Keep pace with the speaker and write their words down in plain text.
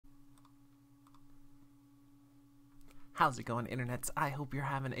How's it going, internets? I hope you're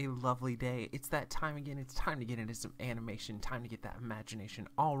having a lovely day. It's that time again. It's time to get into some animation, time to get that imagination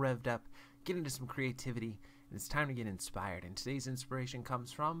all revved up, get into some creativity, and it's time to get inspired. And today's inspiration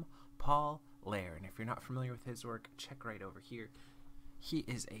comes from Paul Lehr. And if you're not familiar with his work, check right over here. He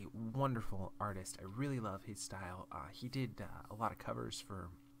is a wonderful artist. I really love his style. He did a lot of covers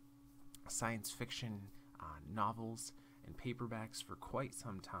for science fiction novels and paperbacks for quite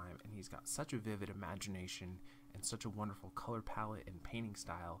some time, and he's got such a vivid imagination and such a wonderful color palette and painting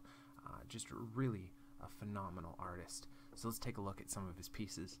style. Just really a phenomenal artist. So let's take a look at some of his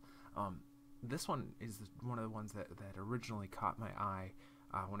pieces. This one is one of the ones that originally caught my eye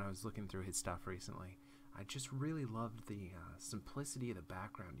when I was looking through his stuff recently. I just really loved the simplicity of the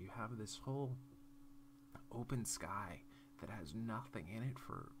background. You have this whole open sky that has nothing in it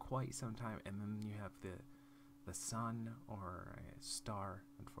for quite some time, and then you have the sun or a star.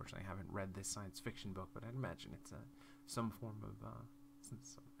 Unfortunately, I haven't read this science fiction book, but I'd imagine it's some form of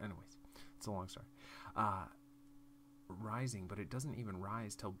anyways, it's a long story. Rising, but it doesn't even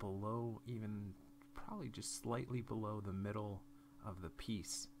rise till below, even probably just slightly below the middle of the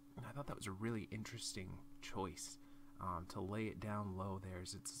piece. And I thought that was a really interesting choice, to lay it down low there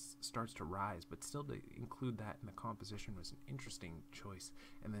as it starts to rise, but still to include that in the composition was an interesting choice.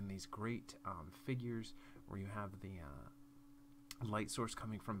 And then these great figures where you have the light source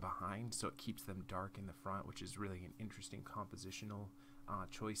coming from behind, so it keeps them dark in the front, which is really an interesting compositional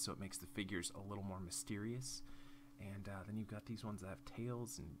choice, so it makes the figures a little more mysterious. And then you've got these ones that have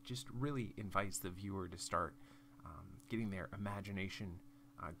tails, and just really invites the viewer to start getting their imagination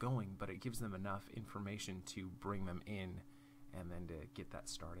going, but it gives them enough information to bring them in and then to get that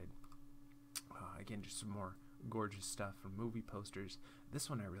started. Again, just some more gorgeous stuff from movie posters. This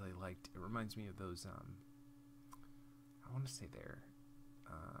one I really liked. It reminds me of those, I want to say they're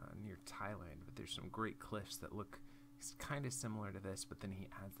near Thailand, but there's some great cliffs that look kind of similar to this, but then he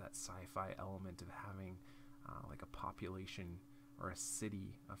adds that sci-fi element of having like a population or a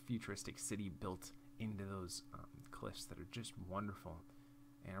city, a futuristic city built into those cliffs that are just wonderful.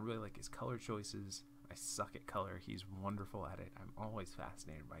 And I really like his color choices. I suck at color. He's wonderful at it. I'm always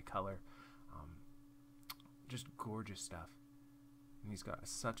fascinated by color. Just gorgeous stuff. And he's got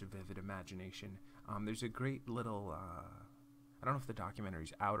such a vivid imagination. There's a great little, I don't know if the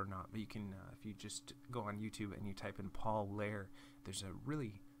documentary's out or not, but you can, if you just go on YouTube and you type in Paul Lehr, there's a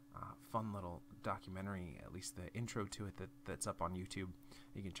really fun little documentary, at least the intro to it, that's up on YouTube.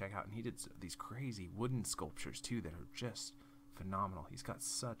 You can check out. And he did these crazy wooden sculptures too that are just phenomenal. He's got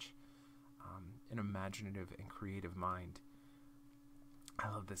such an imaginative and creative mind. I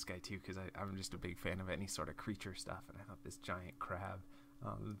love this guy too because I'm just a big fan of any sort of creature stuff, and I thought this giant crab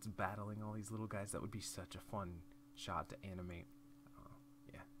that's battling all these little guys, that would be such a fun shot to animate.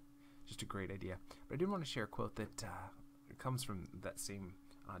 Yeah, just a great idea. But I did want to share a quote that comes from that same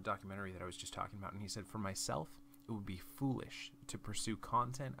documentary that I was just talking about, and he said, "For myself, it would be foolish to pursue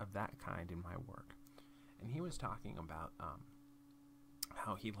content of that kind in my work." And he was talking about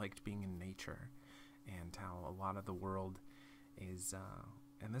how he liked being in nature, and how a lot of the world is,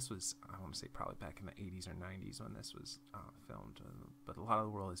 and this was, I want to say probably back in the 80s or 90s when this was filmed, but a lot of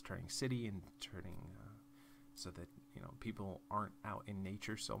the world is turning city and turning so that, you know, people aren't out in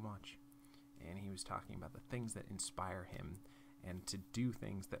nature so much. And he was talking about the things that inspire him, and to do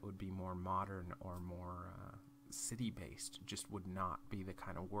things that would be more modern or more city-based just would not be the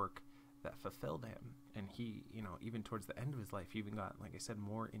kind of work that fulfilled him. And he, you know, even towards the end of his life, he even got, like I said,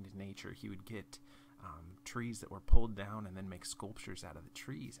 more into nature. He would get trees that were pulled down and then make sculptures out of the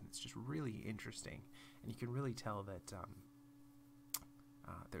trees, and it's just really interesting. And you can really tell that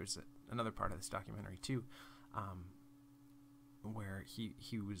there's another part of this documentary too, where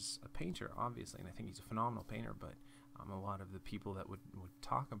he was a painter, obviously, and I think he's a phenomenal painter, but a lot of the people that would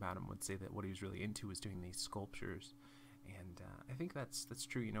talk about him would say that what he was really into was doing these sculptures. And I think that's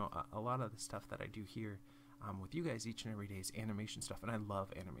true. You know, a lot of the stuff that I do here with you guys each and every day is animation stuff, and I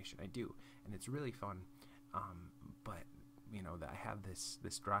love animation. I do, and it's really fun. But you know, that I have this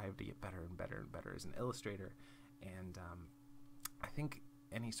drive to get better and better and better as an illustrator, and I think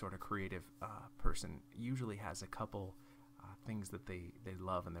any sort of creative person usually has a couple things that they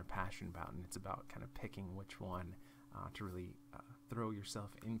love and they're passionate about, and it's about kind of picking which one to really throw yourself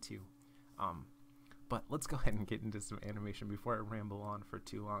into. But let's go ahead and get into some animation before I ramble on for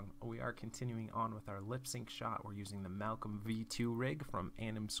too long. We are continuing on with our lip sync shot. We're using the Malcolm V2 rig from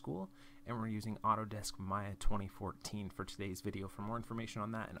Anim School, and we're using Autodesk Maya 2014 for today's video. For more information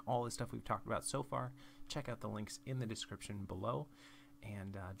on that and all the stuff we've talked about so far, check out the links in the description below.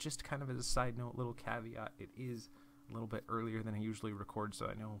 And just kind of as a side note, little caveat, it is a little bit earlier than I usually record, so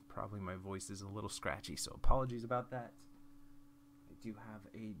I know probably my voice is a little scratchy, so apologies about that. do have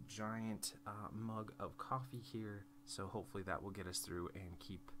a giant mug of coffee here, so hopefully that will get us through and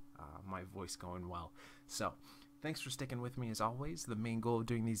keep my voice going well. So thanks for sticking with me as always. The main goal of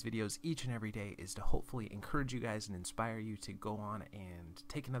doing these videos each and every day is to hopefully encourage you guys and inspire you to go on and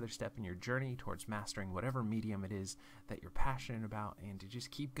take another step in your journey towards mastering whatever medium it is that you're passionate about, and to just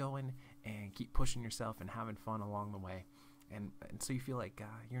keep going and keep pushing yourself and having fun along the way. And so you feel like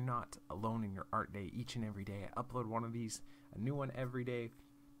you're not alone in your art day each and every day. I upload one of these, a new one every day,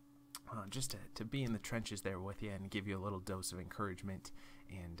 just to be in the trenches there with you and give you a little dose of encouragement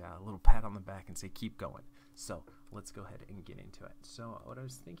and a little pat on the back and say keep going. So let's go ahead and get into it. So what I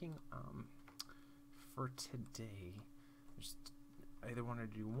was thinking for today, just either want to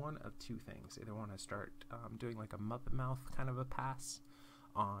do one of two things. Either want to start doing like a Muppet Mouth kind of a pass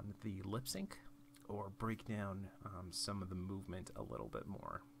on the lip sync, or break down some of the movement a little bit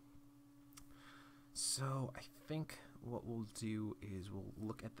more. So I think what we'll do is we'll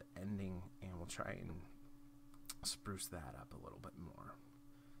look at the ending and we'll try and spruce that up a little bit more.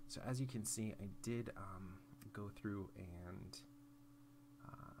 So as you can see, I did go through and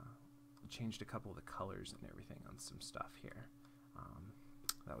changed a couple of the colors and everything on some stuff here.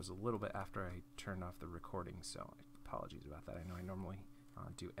 That was a little bit after I turned off the recording, so apologies about that. I know I normally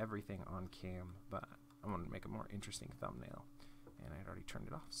do everything on cam, but I wanted to make a more interesting thumbnail, and I'd already turned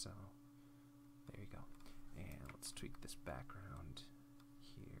it off, so there you go. And let's tweak this background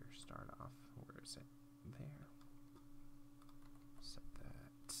here. Start off, where is it? There. Set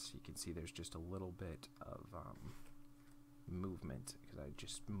that. You can see there's just a little bit of movement because I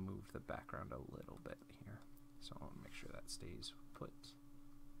just moved the background a little bit here, so I want to make sure that stays put.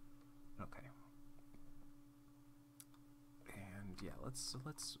 Okay. And yeah, let's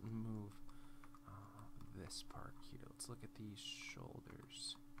move this part here. Let's look at these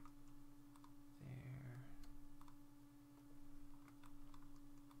shoulders there.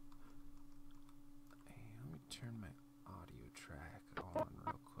 And let me turn my audio track on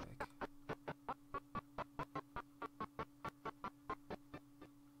real quick.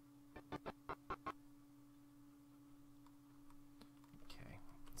 Okay,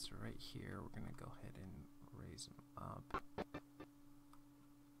 so right here we're gonna go ahead and raise them up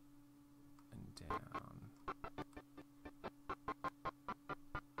and down.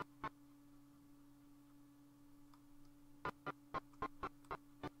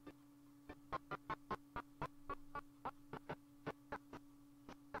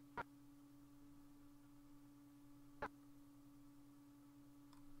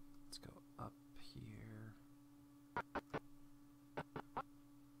 Let's go up here.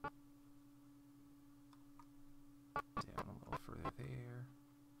 Down a little further there.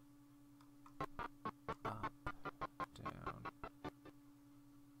 Up, down.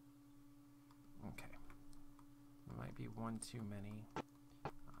 Okay. Might be one too many.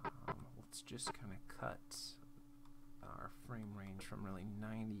 Let's just kind of cut our frame range from really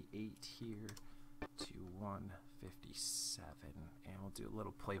 98 here to 157, and we'll do a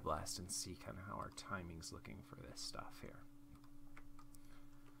little play blast and see kind of how our timing's looking for this stuff here.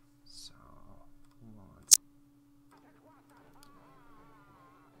 So,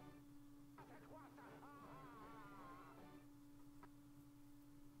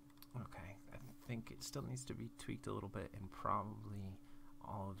 okay, I think it still needs to be tweaked a little bit, and probably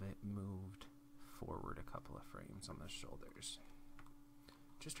all of it moved forward a couple of frames on the shoulders.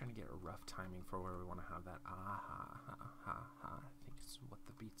 Just trying to get a rough timing for where we want to have that I think is what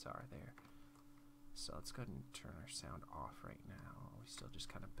the beats are there. So let's go ahead and turn our sound off right now. We still just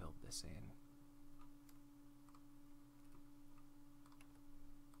kind of build this in.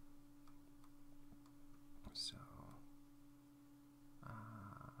 So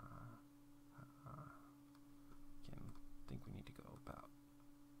again, I think we need to go about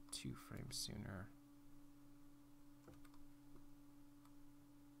 2 frames sooner.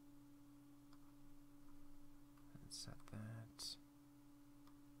 Set that.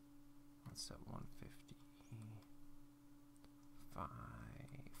 Let's set 155,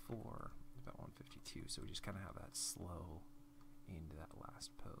 4, about 152. So we just kind of have that slow into that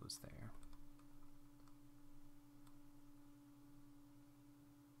last pose there.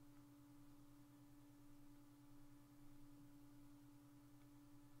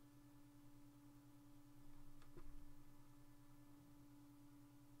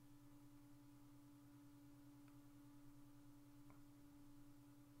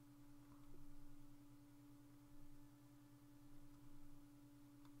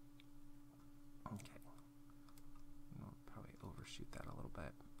 Shoot that a little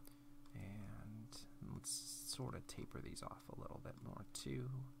bit, and let's sort of taper these off a little bit more too,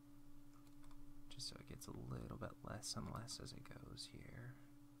 just so it gets a little bit less and less as it goes here.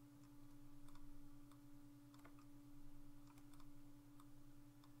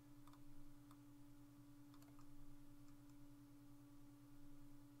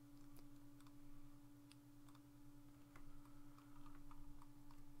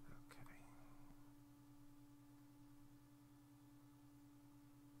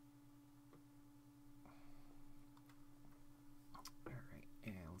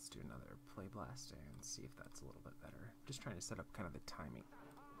 Let's do another play blast and see if that's a little bit better. Just trying to set up kind of the timing.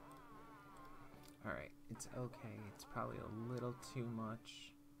 Alright, it's okay. It's probably a little too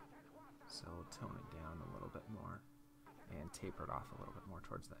much, so we'll tone it down a little bit more and taper it off a little bit more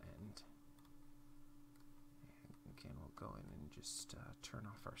towards the end. And again, we'll go in and just turn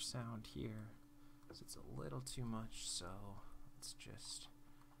off our sound here, because it's a little too much, so let's just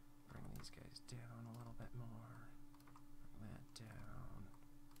bring these guys down a little bit more. Bring that down.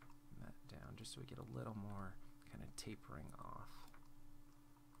 Down just so we get a little more kind of tapering off,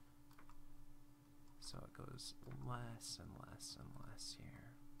 so it goes less and less and less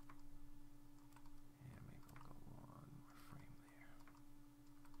here, and maybe we'll go one more frame there,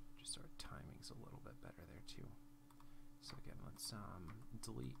 just so our timing's a little bit better there too. So again, let's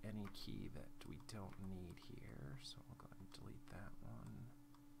delete any key that we don't need here, so we'll go ahead and delete that one.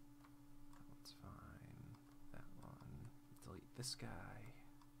 That one's fine. That one. Delete this guy.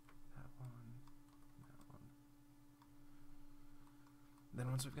 Then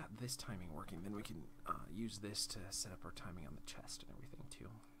once we've got this timing working, then we can use this to set up our timing on the chest and everything too.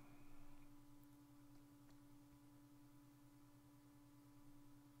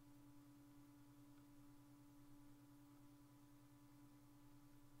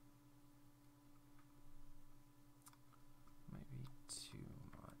 Maybe too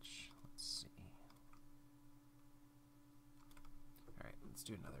much. Let's see. Alright, let's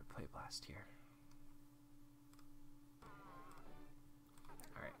do another play blast here.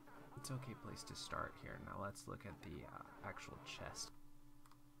 It's an okay place to start here. Now let's look at the actual chest.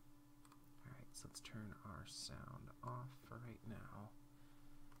 Alright, so let's turn our sound off for right now.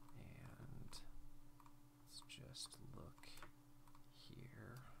 And let's just look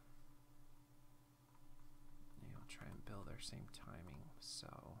here. And I'll try and build our same timing.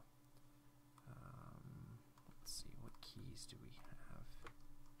 So, let's see, what keys do we have?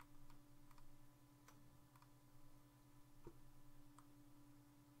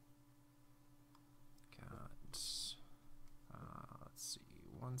 Let's see,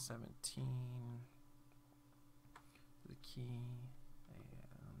 117 the key,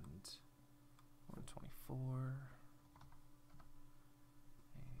 and 124,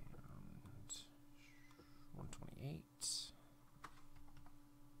 and 128,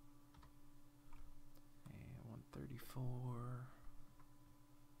 and 134,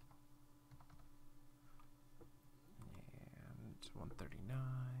 and 139.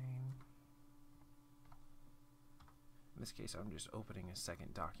 In this case, I'm just opening a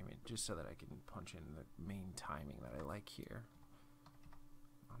second document just so that I can punch in the main timing that I like here.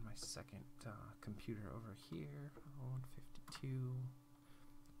 On my second computer over here, 152,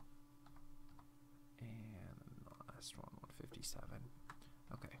 and the last one, 157.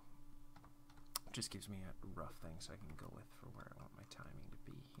 Okay. Just gives me a rough thing so I can go with for where I want my timing to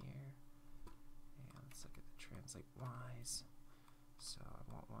be here. And let's look at the translate wise. So I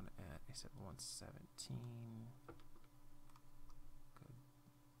want one at, I said 117.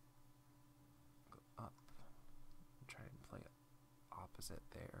 Opposite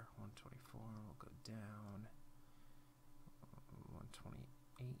there, 124 will go down,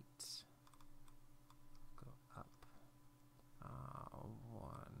 128 go up,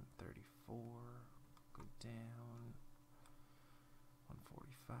 134 go down,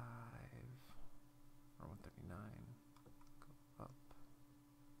 145 or 139 go up,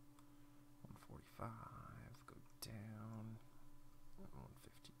 145 go down,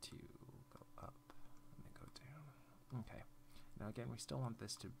 152 go up, and then go down. Okay. Now again, we still want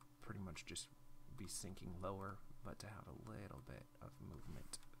this to pretty much just be sinking lower, but to have a little bit of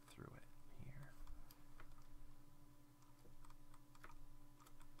movement through it here.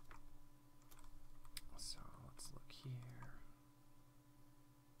 So let's look here.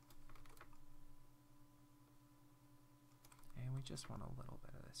 And we just want a little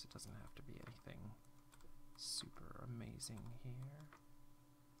bit of this. It doesn't have to be anything super amazing here.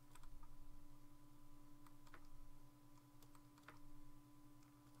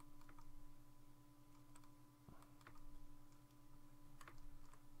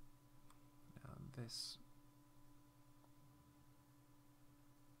 This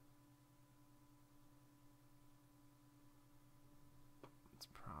it's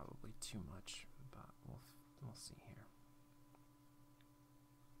probably too much, but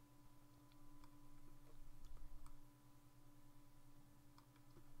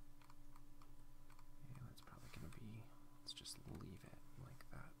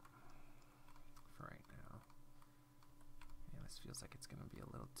feels like it's going to be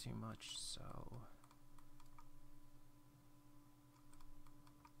a little too much, so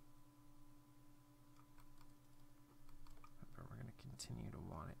but we're going to continue to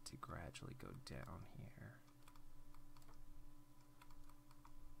want it to gradually go down here.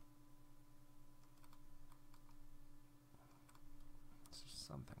 So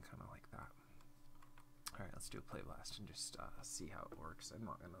something kind of like that. Alright, let's do a play blast and just see how it works. I'm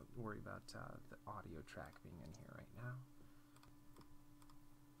not going to worry about the audio track being in here right now.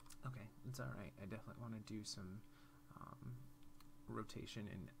 Okay, it's alright. I definitely want to do some rotation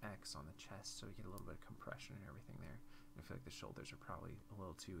in X on the chest so we get a little bit of compression and everything there. I feel like the shoulders are probably a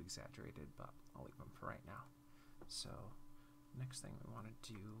little too exaggerated, but I'll leave them for right now. So, next thing we want to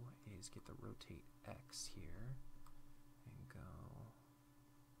do is get the rotate X here and go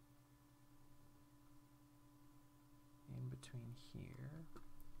in between here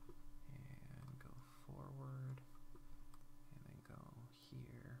and go forward and then go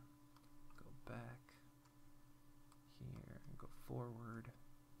here, go back here and go forward,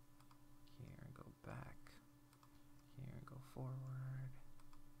 here and go back, here and go forward,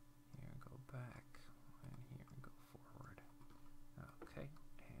 here and go back, and here and go forward. Okay,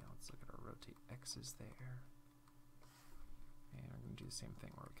 and let's look at our rotate X's there. And we're going to do the same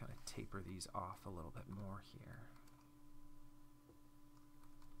thing where we kind of taper these off a little bit more here.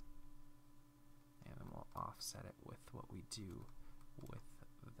 And then we'll offset it with what we do with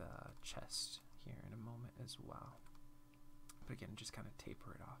the chest here in a moment as well. But again, just kind of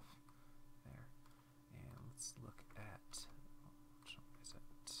taper it off there. And let's look at, which one is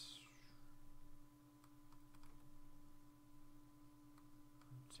it?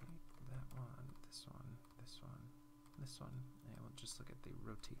 Rotate that one, this one, this one, this one. And we'll just look at the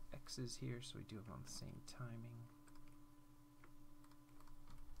rotate X's here so we do it on the same timing.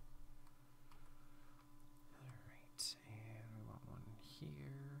 And we want one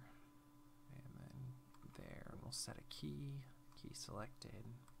here, and then there, and we'll set a key selected,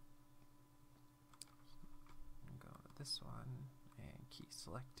 and go to this one, and key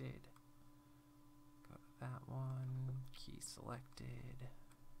selected, go to that one, key selected,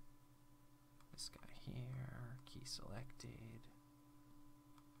 this guy here, key selected,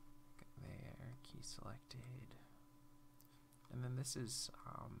 go there, key selected, and then this is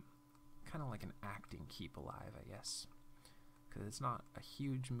kind of like an acting keep alive, I guess, because it's not a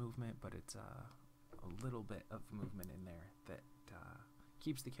huge movement, but it's a little bit of movement in there that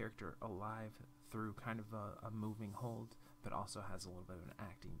keeps the character alive through kind of a moving hold, but also has a little bit of an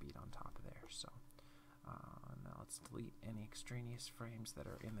acting beat on top of there. So now let's delete any extraneous frames that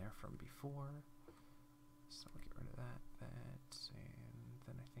are in there from before. So I'll get rid of that, and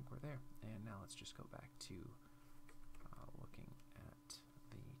then I think we're there. And now let's just go back to looking at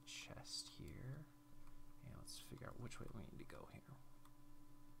the chest here, and let's figure out which way we need to go here.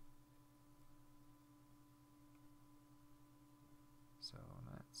 So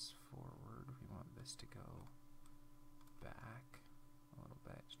that's forward. We want this to go back a little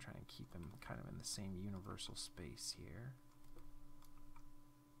bit to try and keep them kind of in the same universal space here.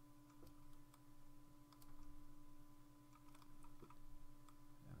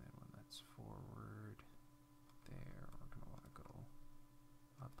 And then when that's forward there, we're going to want to go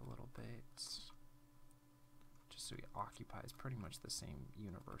up a little bit, just so he occupies pretty much the same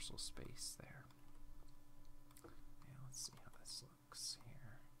universal space there. And let's see how this looks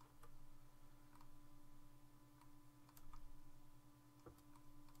here.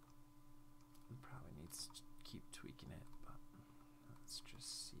 It probably needs to keep tweaking it, but let's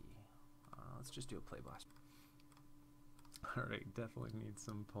just see. Let's just do a play blast. Alright, definitely needs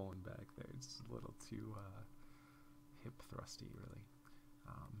some pulling back there. It's a little too hip thrusty, really.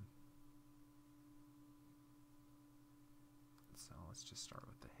 So let's just start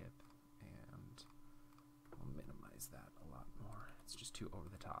with the hip, and we'll minimize that a lot more. It's just too over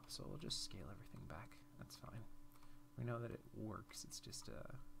the top, so we'll just scale everything back. That's fine. We know that it works, it's just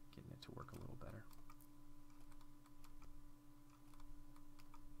getting it to work a little better.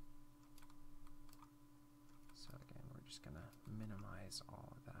 So again, we're just going to minimize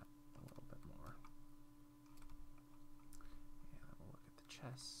all of that a little bit more. And we'll look at the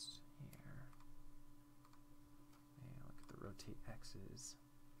chest here. And look at the rotate X's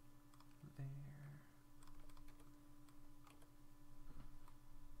there.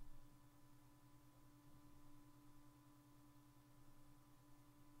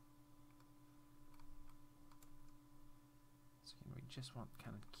 So again, we just want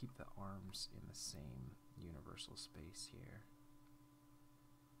kind of keep the arms in the same universal space here.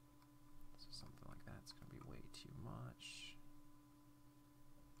 So something like that's going to be way too much.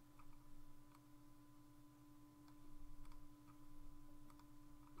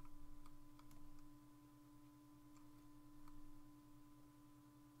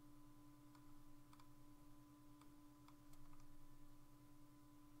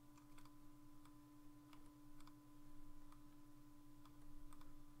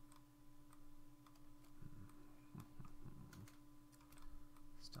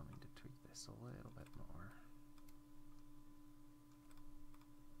 this a little bit more.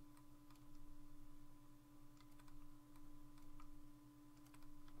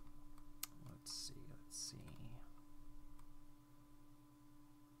 Let's see.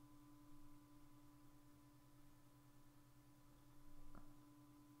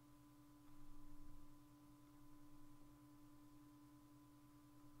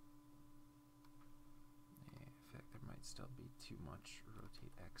 Still be too much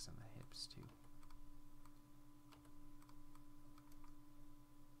rotate X in the hips too.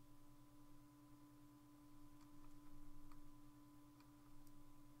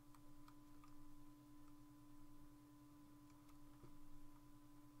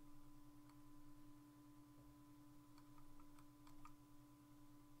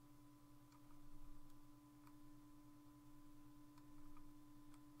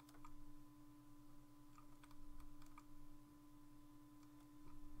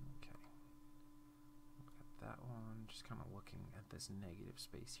 Just kind of looking at this negative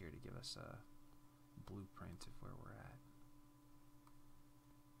space here to give us a blueprint of where we're at.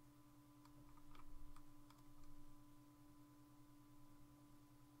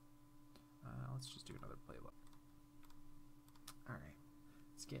 Let's just do another playbook. Alright,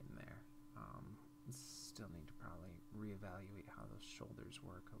 it's getting there. Still need to probably reevaluate how those shoulders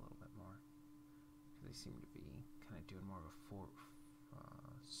work a little bit more, because they seem to be kind of doing more of a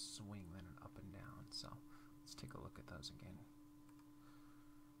swing than an up and down. So let's take a look at those again.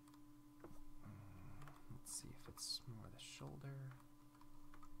 Let's see if it's more the shoulder.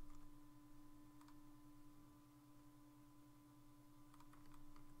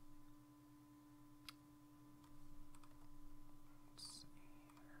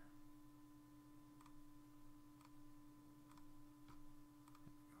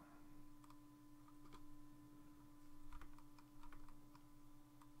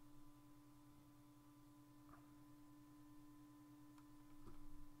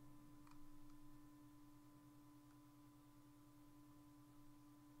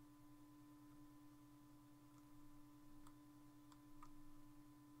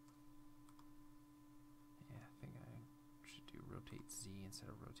 Rotate Z instead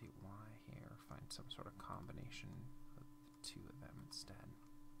of rotate Y here, find some sort of combination of the two of them instead.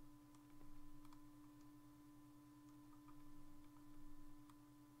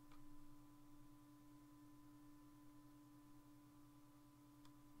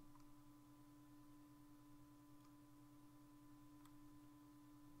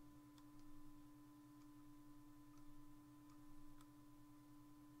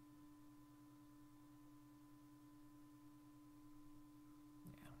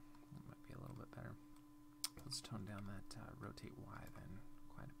 Let's tone down that rotate Y then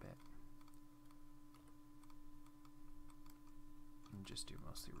quite a bit. And just do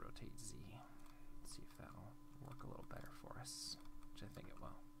mostly rotate Z. See if that'll work a little better for us, which I think it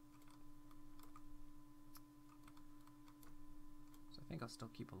will. So I think I'll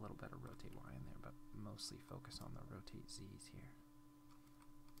still keep a little bit of rotate Y in there, but mostly focus on the rotate Z's here.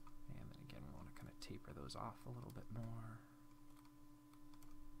 And then again, we want to kind of taper those off a little bit more.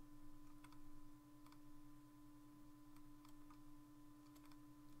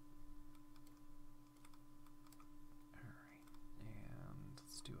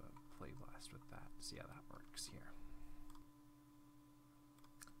 Do a play blast with that, see how that works here.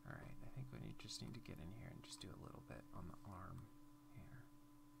 Alright, I think we just need to get in here and just do a little bit on the arm here.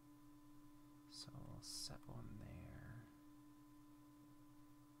 So we'll set one there,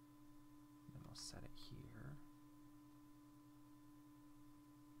 then we'll set it here.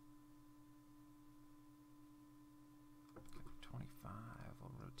 Okay, 25,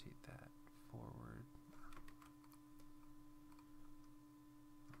 we'll rotate that forward.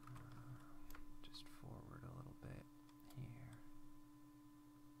 Forward a little bit here.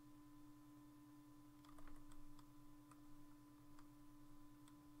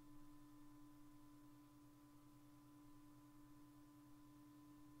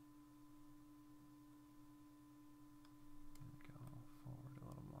 And go forward a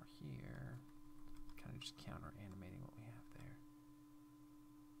little more here. Kind of just counter animating what we have there.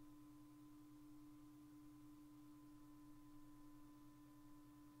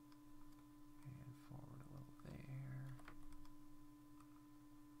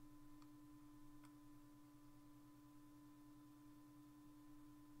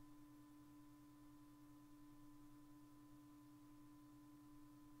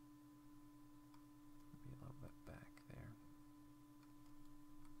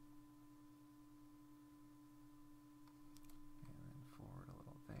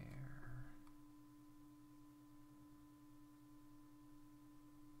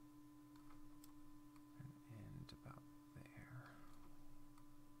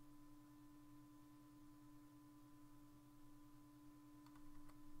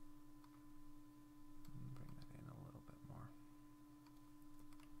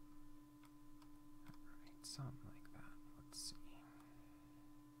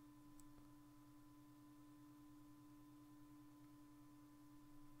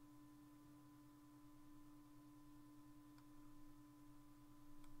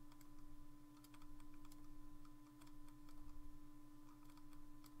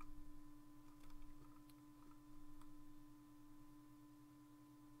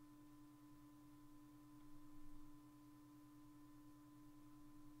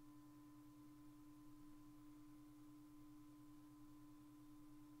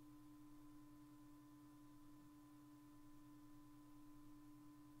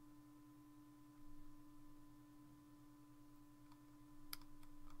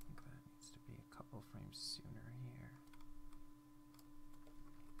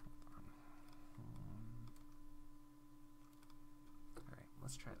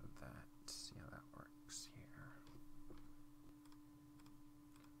 let's try that, see how that works here.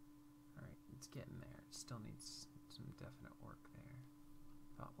 Alright, it's getting there. It still needs some definite work there.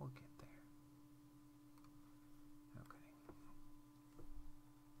 Thought we'll get there. Okay.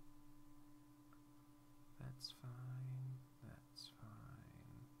 That's fine. That's fine.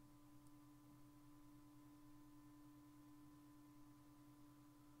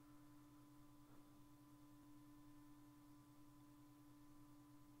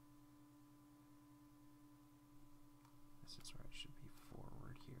 This is where it should be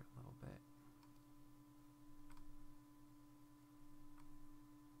forward here a little bit.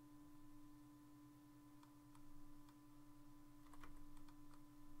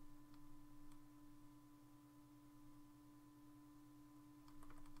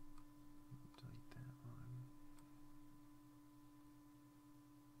 Delete that one.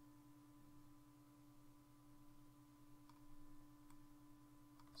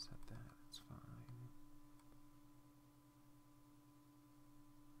 Set that, it's fine.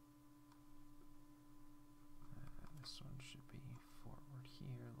 This one should be forward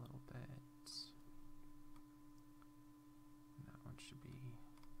here a little bit. And that one should be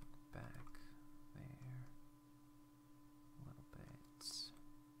back there a little bit.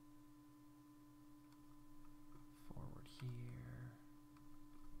 Forward here.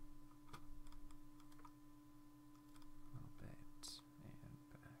 A little bit. And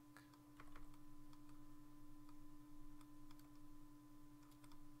back.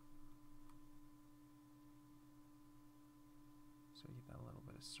 So you get that little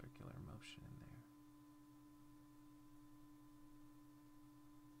bit of circular motion in there.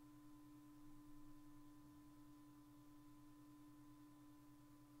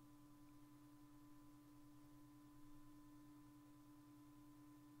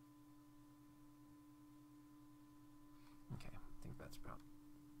 Okay, I think that's about.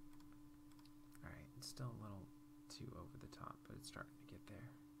 Alright, it's still a little too over the top, but it's starting to get there.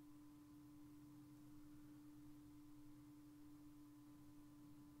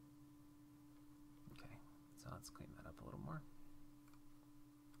 So let's clean that up a little more.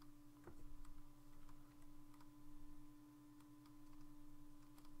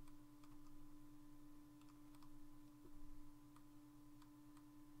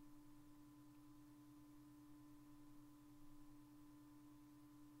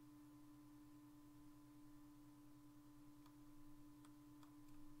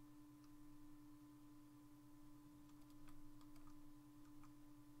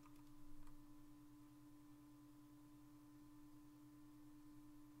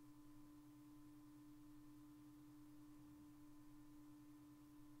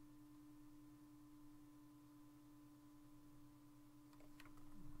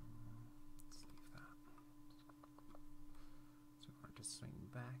 Swing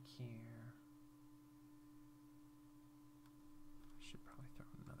back here. Should probably throw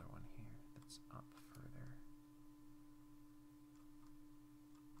another one here that's up further.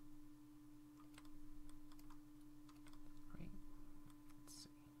 Right? Let's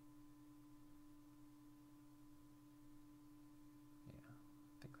see. Yeah,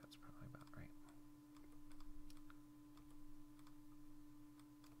 I think that's probably about right.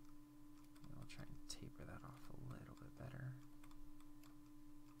 And I'll try and taper that off a little bit better.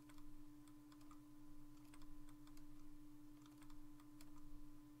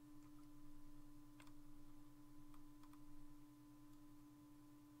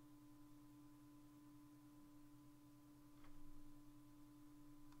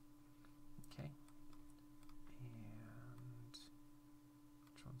 Okay, and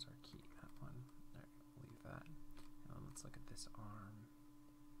which one's our key? That one. Alright, we'll leave that. And let's look at this arm.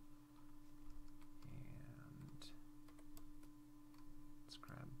 And let's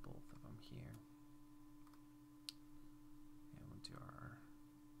grab both of them here. And we'll do our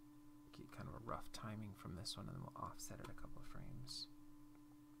kind of a rough timing from this one, and then we'll offset it a couple of frames.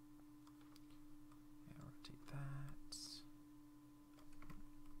 And rotate that.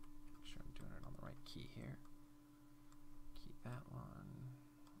 Key here. Keep that one,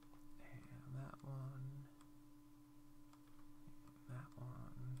 and that one, and that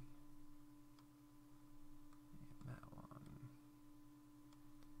one, and that one,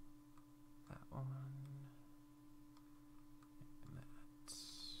 that one, and that,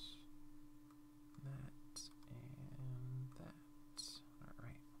 and that.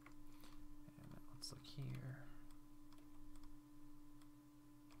 Alright. And let's look here.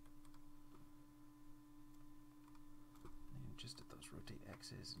 Just at those rotate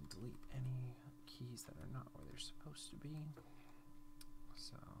X's and delete any keys that are not where they're supposed to be.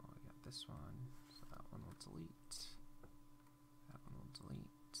 So I got this one, so that one will delete, that one will delete,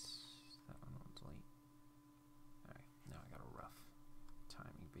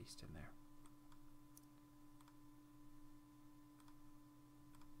 paste in there.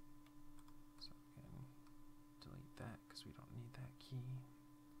 So we can delete that because we don't need that key.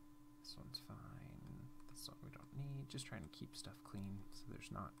 This one's fine. This one we don't need. Just trying to keep stuff clean so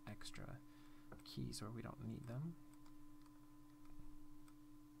there's not extra keys where we don't need them.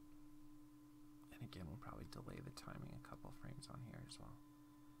 And again, we'll probably delay the timing a couple frames on here as well.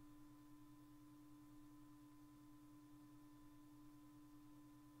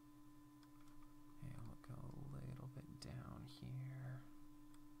 And we'll go a little bit down here.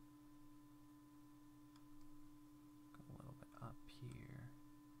 Go a little bit up here.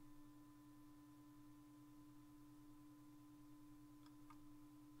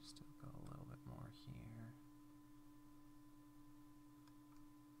 Still go a little bit more here.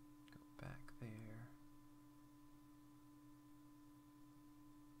 Go back there.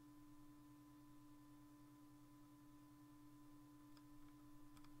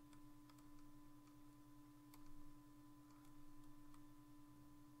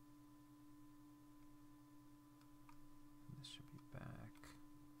 This should be back.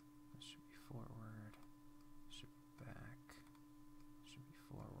 This should be forward. This should be back. This should be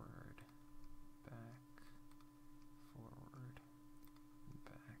forward. Back. Forward. And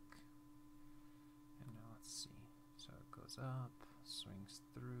back. And now let's see. So it goes up, swings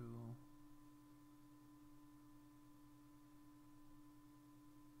through.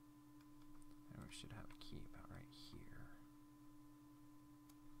 And we should have a key about right here.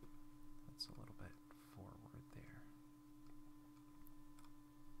 That's a little bit forward there.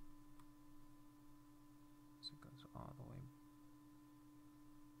 So it goes all the way.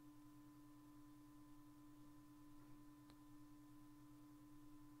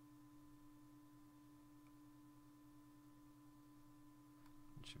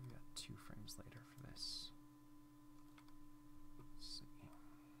 And should we got 2 frames later for this? Let's see.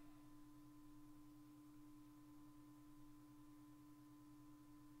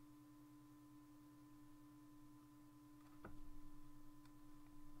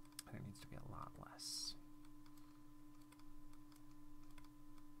 And it needs to be a lot less.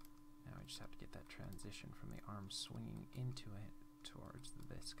 Now I just have to get that transition from the arm swinging into it towards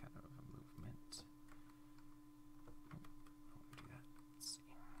this kind of a movement. Oh, do that. Let's see.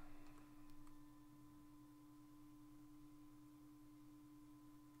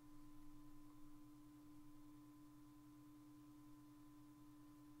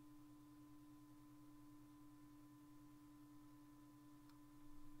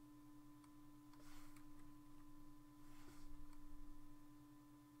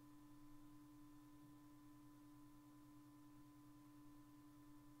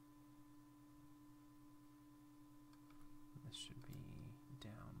 This should be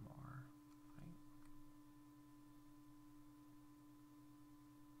down more, right?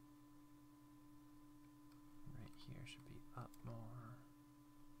 Right here should be up more.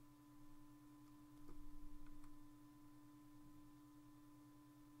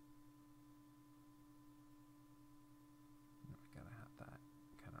 And we gotta have that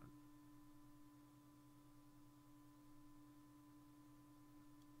kind of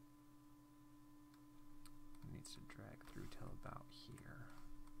needs to drag through till about here.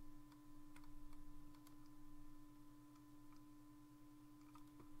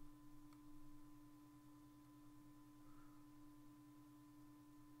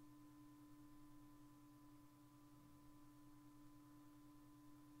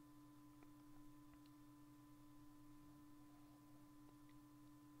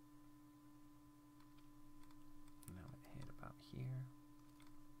 Now it hit about here.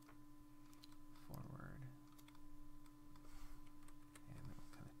 Forward. And then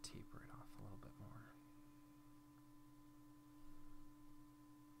we'll kind of taper it off a little bit more.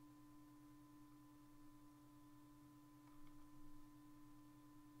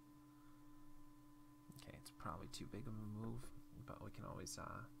 Okay, it's probably too big of a move, but we can always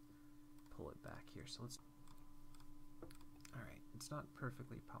pull it back here. So let's. Alright, it's not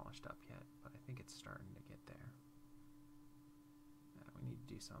perfectly polished up yet, but I think it's starting to get there. We need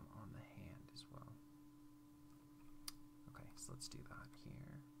to do some on the hand as well. Okay, so let's do that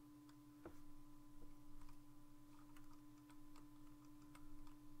here.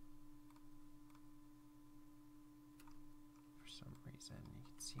 For some reason, you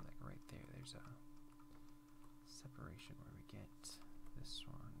can see like right there, there's a separation where we get this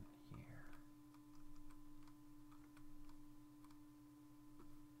one here.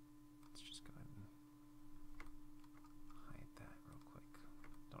 Let's just go ahead and hide that real quick.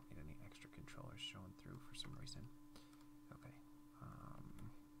 Don't need any extra controllers showing through for some reason. Okay.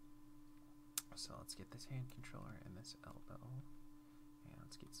 So let's get this hand controller and this elbow. And let's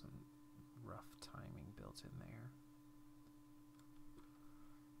let's get some rough timing built in there.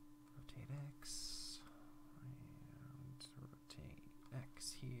 Rotate X, and rotate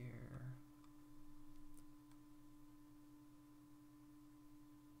X here.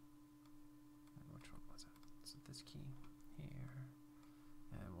 And which one was it? So this key here.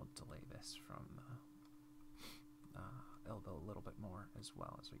 And we'll delay this from the elbow a little bit more as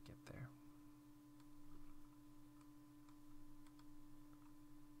well as we get there.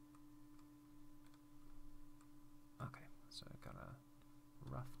 Okay, so I've got a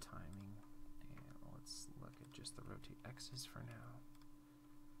rough timing, and let's look at just the rotate X's for now.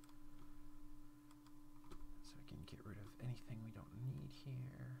 So we can get rid of anything we don't need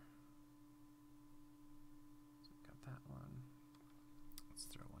here. So we've got that one. Let's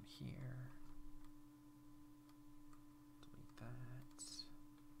throw one here. Delete that.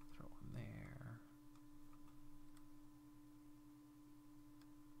 Throw one there.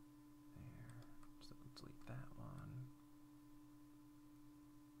 There. So we'll delete that one.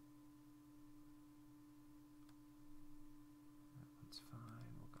 That one's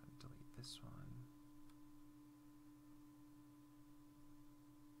fine. We'll go ahead and delete this one.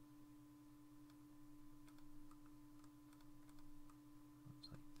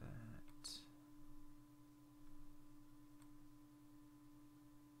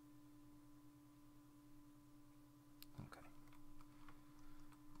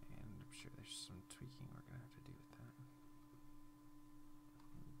 Sure, there's some tweaking we're gonna have to do with that.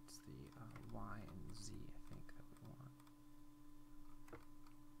 It's the Y and Z, I think, that we want.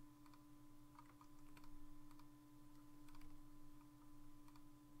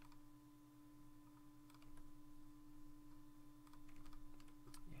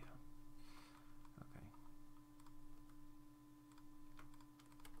 Yeah. Okay.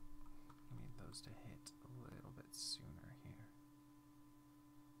 We need those to hit a little bit sooner here.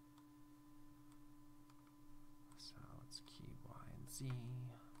 Key Y and Z.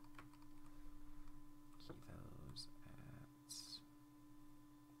 Key those at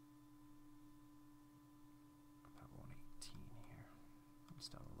about 118 here. We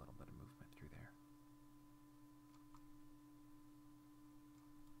still have a little bit of movement through there.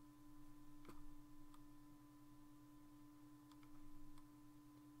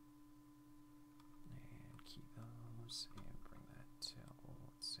 And key those and bring that to,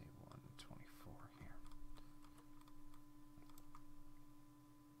 let's say, 124 here.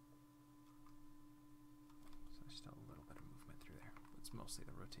 Still a little bit of movement through there. It's mostly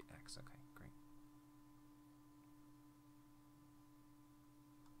the rotate X. Okay, great.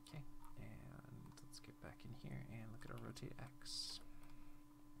 Okay, and let's get back in here and look at our rotate X.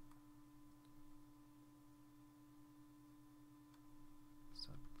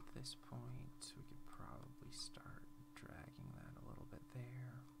 So at this point, we could probably start dragging that a little bit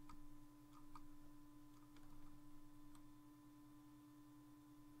there.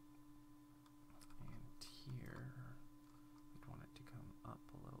 Here, we'd want it to come up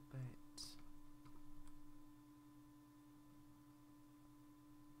a little bit.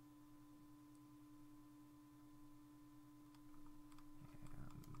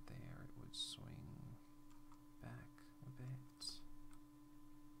 And there it would swing back a bit.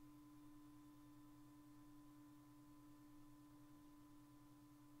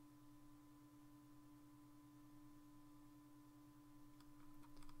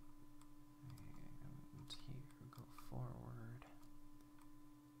 Here, go forward.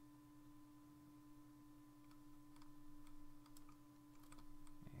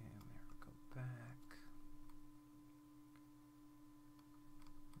 And there we go, back.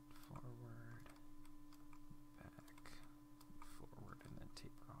 Forward. Back. Forward, and then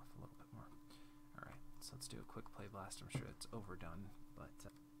taper off a little bit more. Alright, so let's do a quick play blast. I'm sure it's overdone, but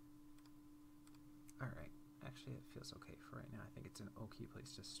alright. Actually, it feels okay for right now. I think it's an okay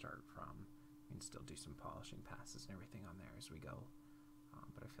place to start from. We can still do some polishing passes and everything on there as we go,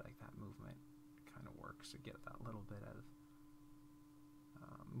 but I feel like that movement kind of works to get that little bit of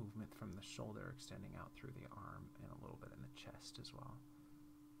movement from the shoulder extending out through the arm and a little bit in the chest as well.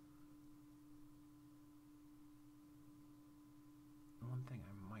 One thing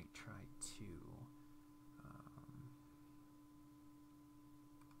I might try too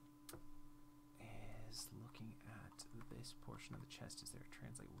is looking at this portion of the chest. Is there a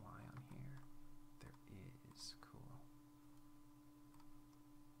translate Y on here? There is. Cool.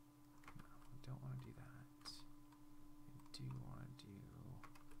 No, I don't want to do that. I do want to do...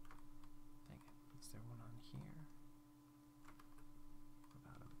 Dang it. Is there one on here?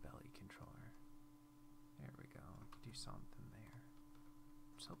 About a belly controller. There we go. Do something there.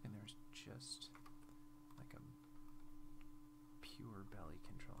 I was hoping there was just like a pure upper belly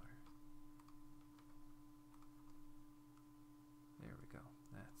controller. There we go.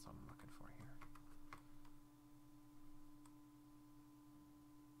 That's what I'm looking for here.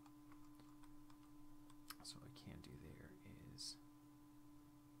 So what we can do there is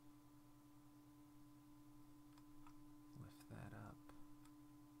lift that up,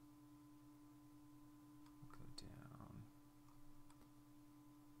 go down,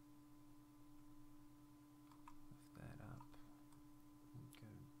 lift that up,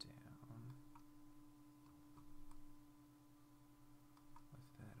 go down,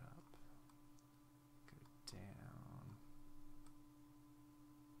 lift that up, go down,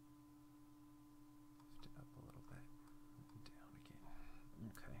 lift it up a little bit, and down again.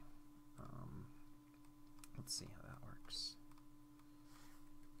 Okay. Let's see how that works.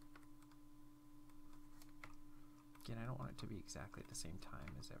 Again, I don't want it to be exactly at the same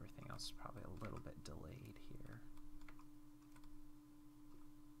time as everything else, probably a little bit delayed here.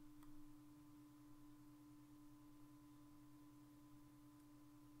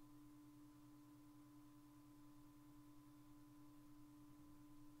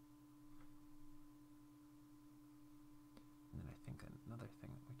 And then I think another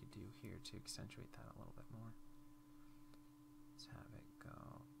thing that we could do here to accentuate that a little bit more is have it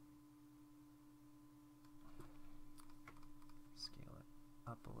go, scale it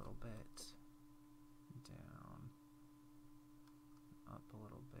up a little bit, down, up a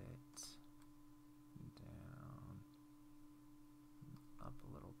little bit, down, up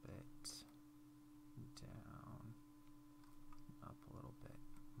a little bit, down, up a little bit,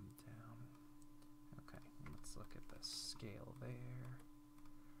 down. Okay, let's look at the scale there.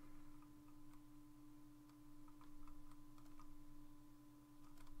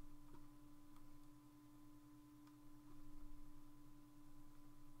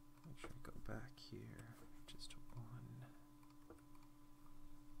 Make sure I go back here, just one.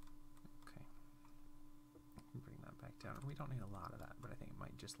 Okay, bring that back down. We don't need a lot of that, but I think it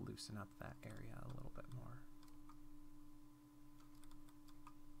might just loosen up that area a little bit more.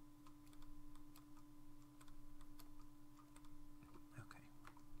 Okay,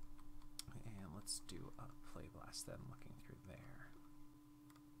 and let's do a play blast then, looking through there.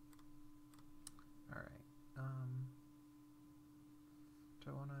 Alright,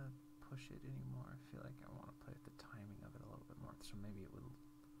 do I want to push it anymore? I feel like I want to play with the timing of it a little bit more, so maybe it would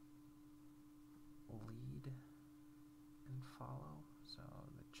lead and follow. So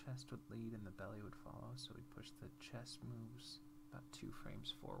the chest would lead and the belly would follow, so we'd push the chest moves about 2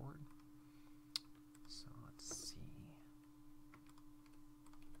 frames forward. So let's see.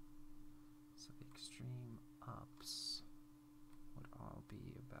 So the extreme ups would all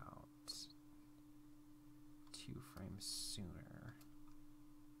be about 2 frames sooner.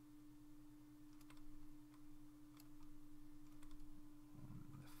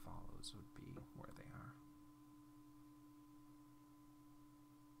 The follows would be where they are.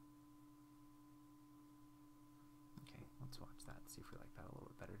 Okay, let's watch that, see if we like that a little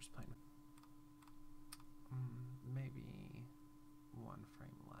bit better. Just playing maybe 1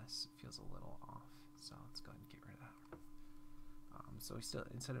 frame less. It feels a little off, so let's go ahead and get rid of that. So we still,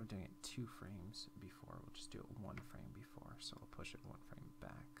 instead of doing it 2 frames before, we'll just do it 1 frame before. So we'll push it 1 frame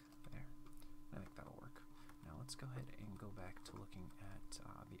back there. I think that'll work. Now let's go ahead and go back to looking at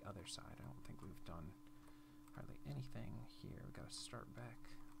the other side. I don't think we've done hardly anything here. We've got to start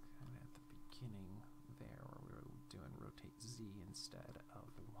back kind of at the beginning there, where we were doing rotate Z instead of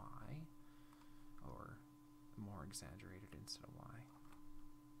Y, or more exaggerated instead of Y.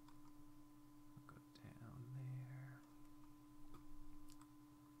 Go down there,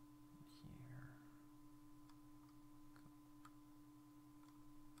 here,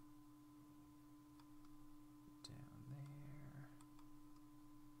 go down there,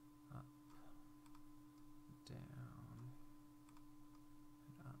 up, down,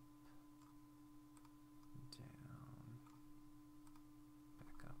 and up, down,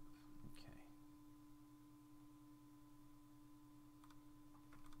 back up. Okay.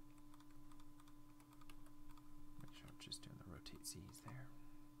 Make sure I'm just doing the rotate Z's there.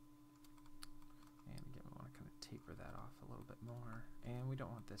 And again, we want to kind of taper that off a little bit more. And we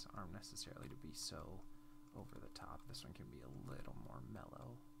don't want this arm necessarily to be so over the top. This one can be a little more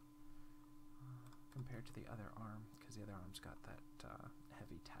mellow compared to the other arm, because the other arm's got that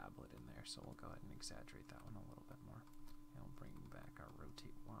heavy tablet in there. So we'll go ahead and exaggerate that one a little bit more. And we'll bring back our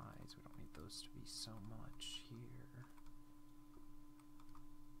rotate Y's. We don't need those to be so much here.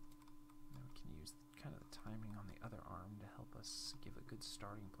 Now we can use kind of the timing on the other arm to help us give a good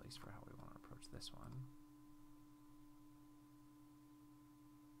starting place for how we want to approach this one.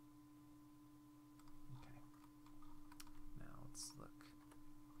 Okay. Now let's look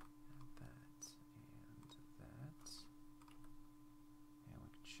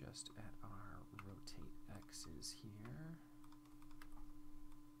just at our rotate X's here.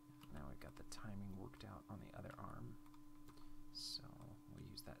 Now we've got the timing worked out on the other arm. So we'll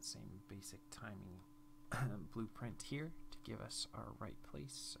use that same basic timing blueprint here to give us our right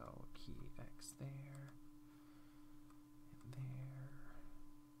place. So key X there, and there,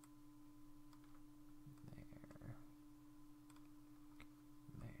 there.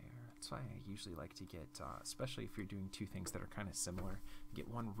 That's why I usually like to get, especially if you're doing two things that are kind of similar, get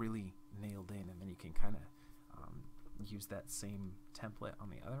one really nailed in, and then you can kind of use that same template on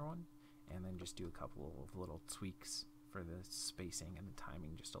the other one, and then just do a couple of little tweaks for the spacing and the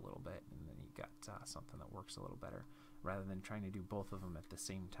timing just a little bit, and then you got something that works a little better rather than trying to do both of them at the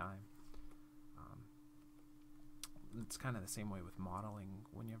same time. It's kind of the same way with modeling.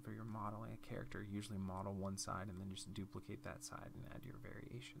 Whenever you're modeling a character, usually model one side and then just duplicate that side and add your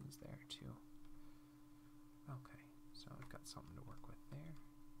variations there too. Okay, so I've got something to work with there.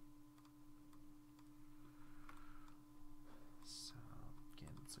 So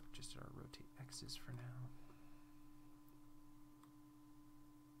again, let's look just at our rotate X's for now.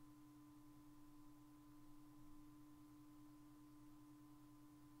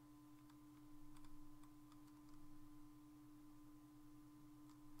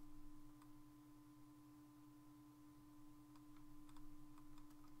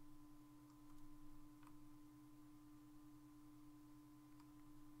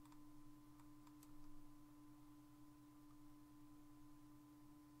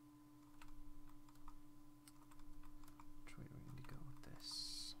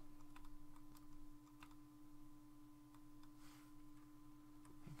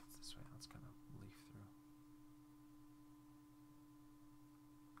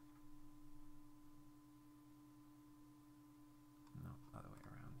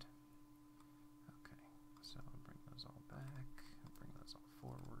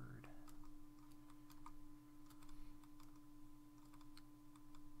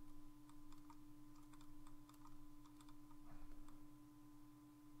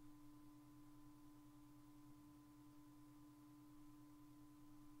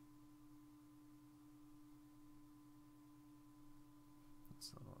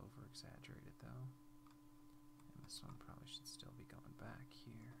 It's a little over exaggerated though, and this one probably should still be going back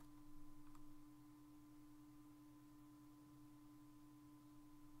here.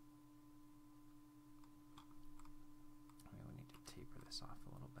 We need to taper this off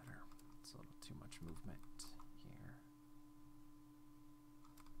a little better. It's a little too much movement here.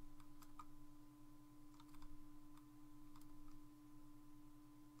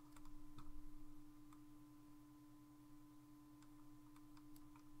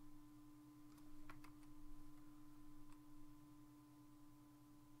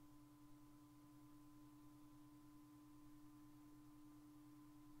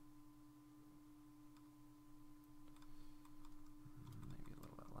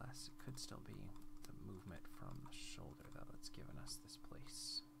 It could still be the movement from the shoulder though that's given us this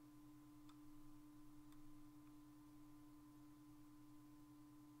place.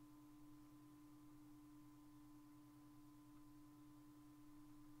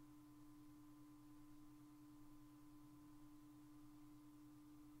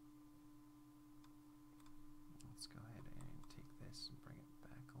 Let's go ahead and take this and bring it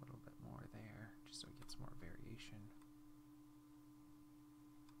back a little bit more there, just so it gets more variation.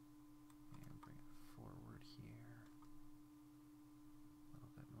 Forward here a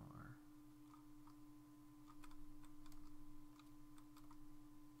little bit more.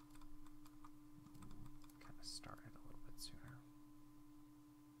 Kind of start it a little bit sooner.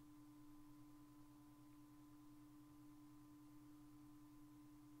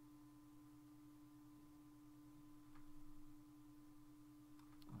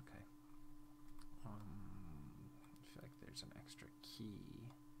 Okay. I feel like there's an extra key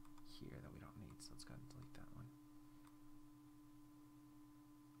here that we don't need, so let's go ahead and delete that one.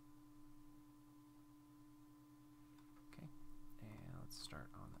 Okay, and let's start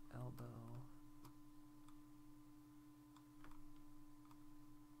on the elbow.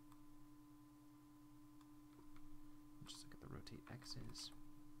 Just look at the rotate X's.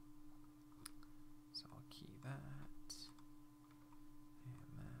 So I'll key that.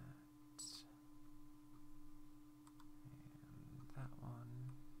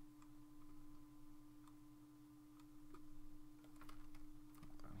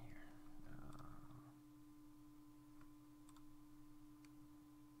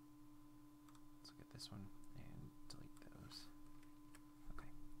 This one and delete those.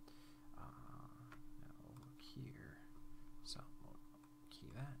 Okay. Now we'll look here. So we'll key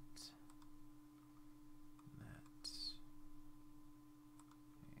that,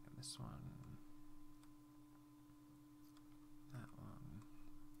 this one, that one,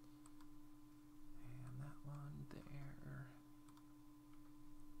 and that one there,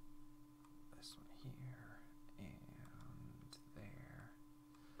 this one here, and there,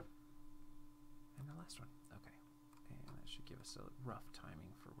 and the last one. Okay, and that should give us a rough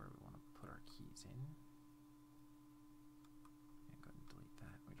timing for where we want to put our keys in. And go ahead and delete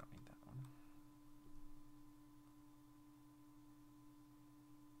that. We don't need that one.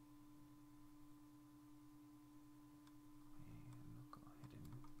 And we'll go ahead and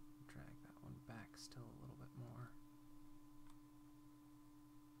drag that one back still a little bit more.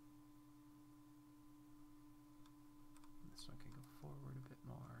 This one can go forward a bit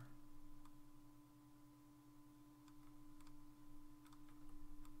more.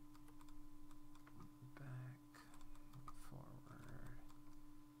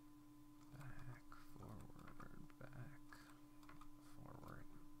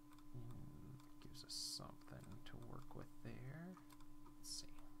 Something to work with there. Let's see.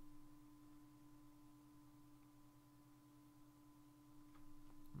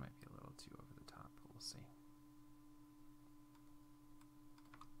 Might be a little too over the top, but we'll see.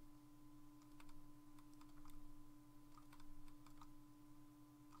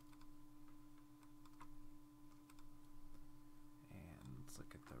 And let's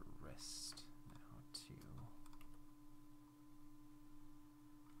look at the wrist now too.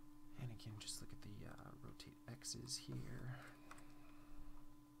 And again, just look at the rotate X's here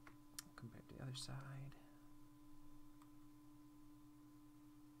compared to the other side.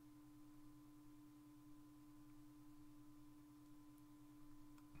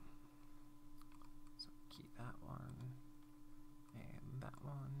 So keep that one, and that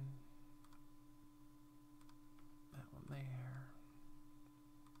one there,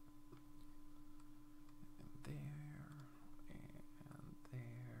 and there, and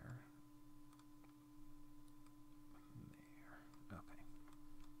there. Okay.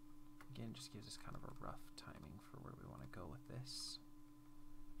 Again, just gives us kind of a rough timing for where we want to go with this.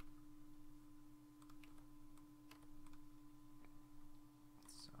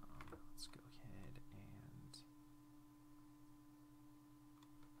 So let's go ahead and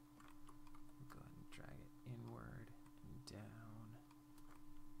go ahead and drag it inward and down.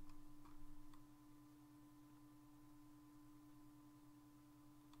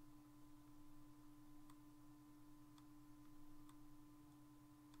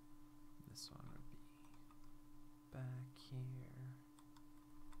 This one would be back here.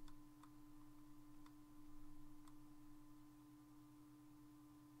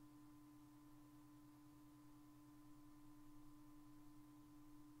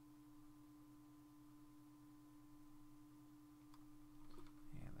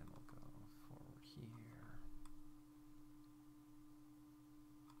 And then we'll go forward here.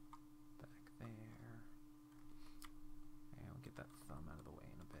 Back there. And we'll get that thumb out of the way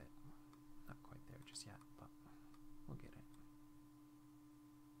in a bit. Not quite there just yet, but we'll get it.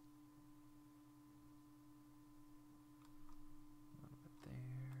 A little bit there,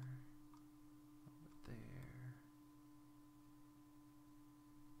 a little bit there, there,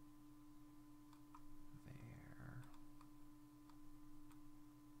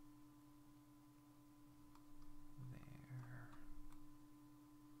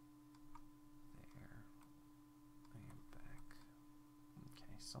 there, and back.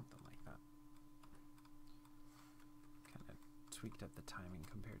 Okay, something like that. Kind of tweaked up the timing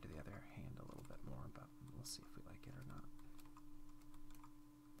compared to the other hand a little bit more, but we'll see if we like it or not.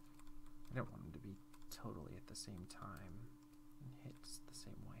 I don't want them to be totally at the same time and hit the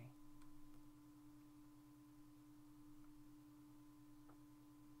same way.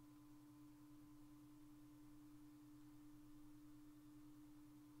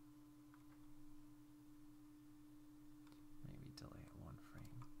 Maybe delay it one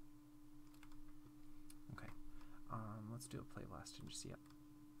frame. Okay, let's do a play blast and just see it.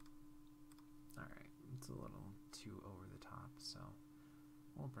 Alright, it's a little too over the top, so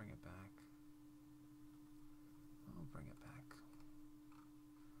we'll bring it back. We'll bring it back.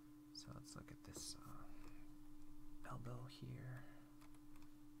 So let's look at this elbow here,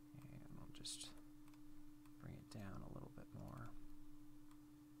 and we'll just bring it down a little bit more.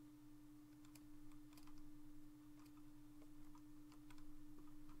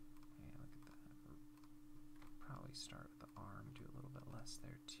 And look at that. We'll probably start with the arm, do a little bit less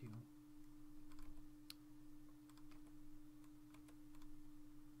there too.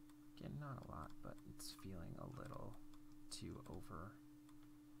 Again, not a lot, but it's feeling a little too over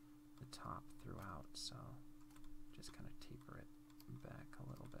the top throughout, so just kind of taper it back a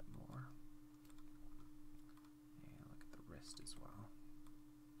little bit more. And look at the wrist as well.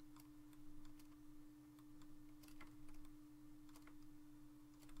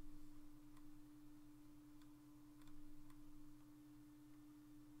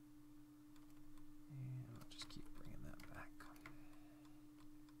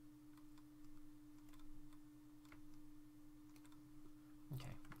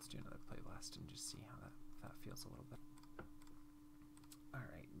 blast and just see how that feels a little bit.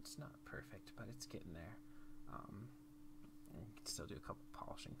 Alright, it's not perfect, but it's getting there. You can still do a couple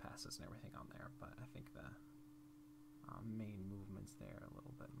polishing passes and everything on there, but I think the main movements there a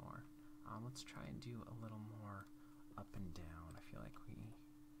little bit more. Let's try and do a little more up and down. I feel like we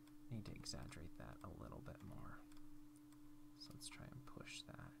need to exaggerate that a little bit more. So let's try and push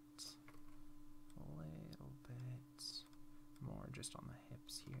that a little bit more just on the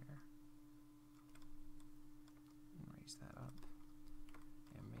hips here. And raise that up.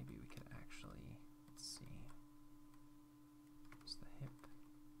 And maybe we could actually, let's see, it's the hip.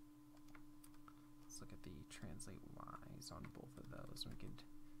 Let's look at the translate Y's on both of those. We could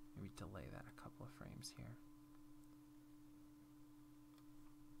maybe delay that a couple of frames here.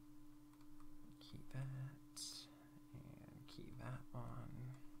 Key that, and key that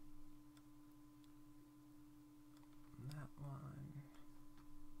one, and that one,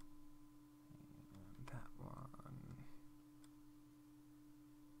 and that one,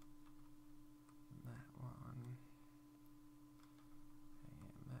 and that one,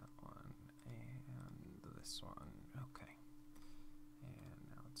 and that one, and this one. Okay. And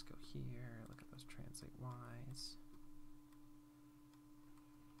now let's go here, look at those translate Y's.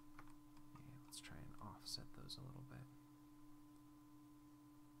 Try and offset those a little bit.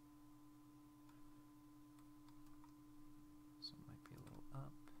 So it might be a little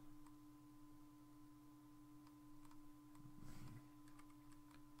up.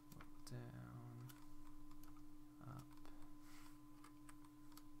 Down, up,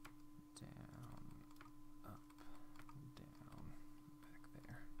 down, up, down, back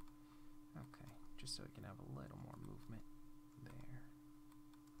there. Okay, just so we can have a little more movement there.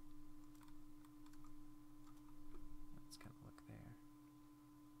 Kind of look there.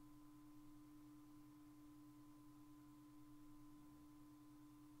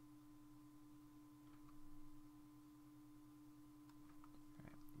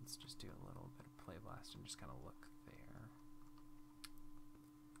 Alright, let's just do a little bit of play blast and just kind of look there.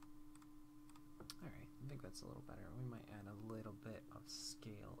 Alright, I think that's a little better. We might add a little bit of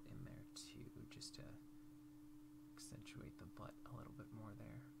scale in there too, just to accentuate the butt a little bit more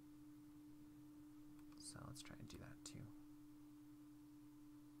there. So let's try and do that too.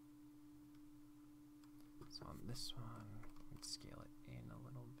 So on this one, let's scale it in a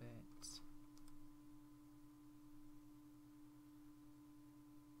little bit.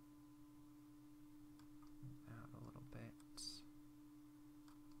 Out a little bit.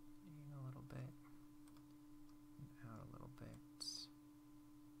 In a little bit. And out a little bit.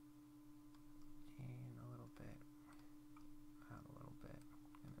 In a little bit. Out a little bit.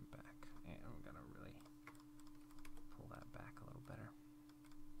 And then back. And I'm gonna really pull that back a little better.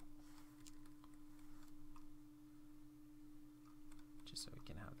 Just so we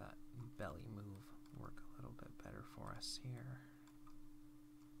can have that belly move work a little bit better for us here,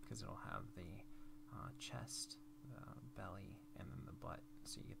 because it'll have the chest, the belly, and then the butt,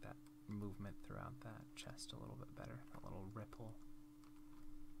 so you get that movement throughout that chest a little bit better, a little ripple.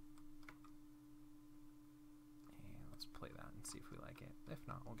 And let's play that and see if we like it. If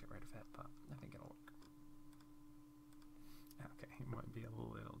not, we'll get rid of it, but I think it'll work. Okay, it might be a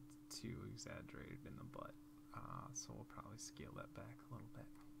little too exaggerated in the butt. So we'll probably scale that back a little bit.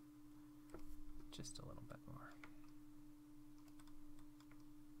 Just a little bit more.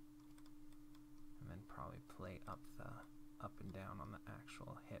 And then probably play up and down on the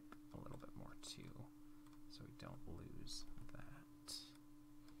actual hip a little bit more too, so we don't lose that.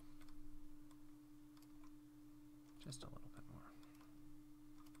 Just a little bit more.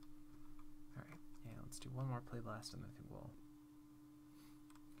 Alright, yeah, let's do one more play blast and I think we'll...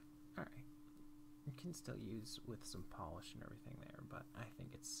 Alright. You can still use with some polish and everything there, but I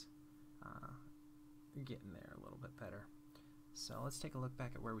think it's getting there a little bit better. So let's take a look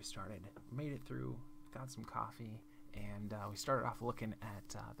back at where we started. Made it through, got some coffee, and we started off looking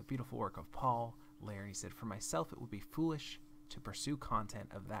at the beautiful work of Paul Lehr. He said, "For myself, it would be foolish to pursue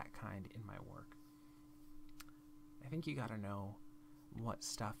content of that kind in my work." I think you gotta know what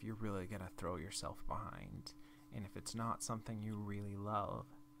stuff you're really gonna throw yourself behind, and if it's not something you really love,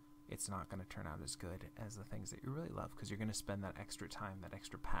 it's not going to turn out as good as the things that you really love, because you're going to spend that extra time, that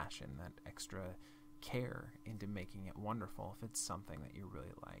extra passion, that extra care into making it wonderful if it's something that you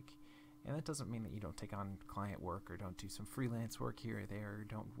really like. And that doesn't mean that you don't take on client work or don't do some freelance work here or there, or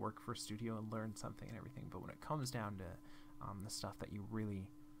don't work for a studio and learn something and everything. But when it comes down to the stuff that you really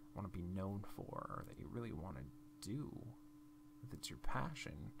want to be known for, or that you really want to do, if it's your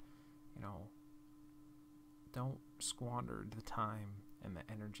passion, you know, don't squander the time and the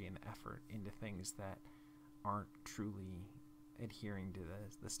energy and the effort into things that aren't truly adhering to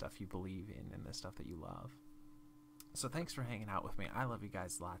the stuff you believe in and the stuff that you love. So thanks for hanging out with me. I love you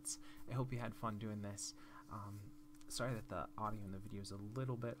guys lots. I hope you had fun doing this. Sorry that the audio in the video is a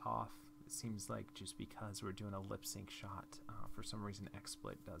little bit off. It seems like just because we're doing a lip sync shot, for some reason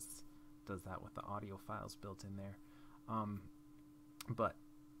XSplit does that with the audio files built in there. But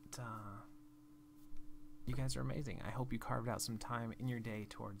you guys are amazing. I hope you carved out some time in your day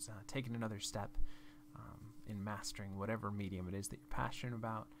towards taking another step in mastering whatever medium it is that you're passionate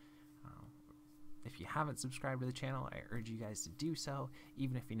about. If you haven't subscribed to the channel, I urge you guys to do so,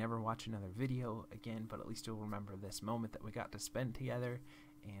 even if you never watch another video again, but at least you'll remember this moment that we got to spend together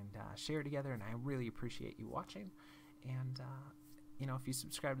and share together, and I really appreciate you watching. And you know, if you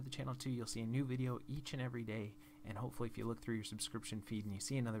subscribe to the channel too, you'll see a new video each and every day, and hopefully if you look through your subscription feed and you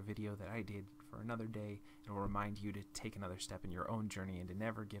see another video that I did for another day, it will remind you to take another step in your own journey and to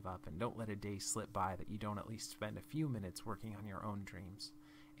never give up, and don't let a day slip by that you don't at least spend a few minutes working on your own dreams.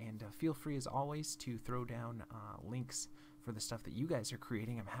 And feel free, as always, to throw down links for the stuff that you guys are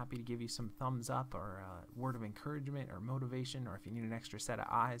creating. I'm happy to give you some thumbs up or a word of encouragement or motivation, or if you need an extra set of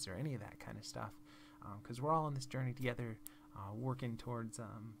eyes or any of that kind of stuff, because we're all on this journey together, working towards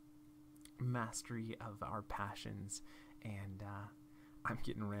mastery of our passions. And I'm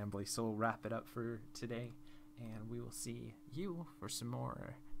getting rambly, so we'll wrap it up for today, and we will see you for some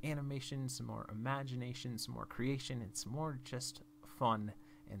more animation, some more imagination, some more creation, and some more just fun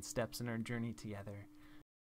and steps in our journey together.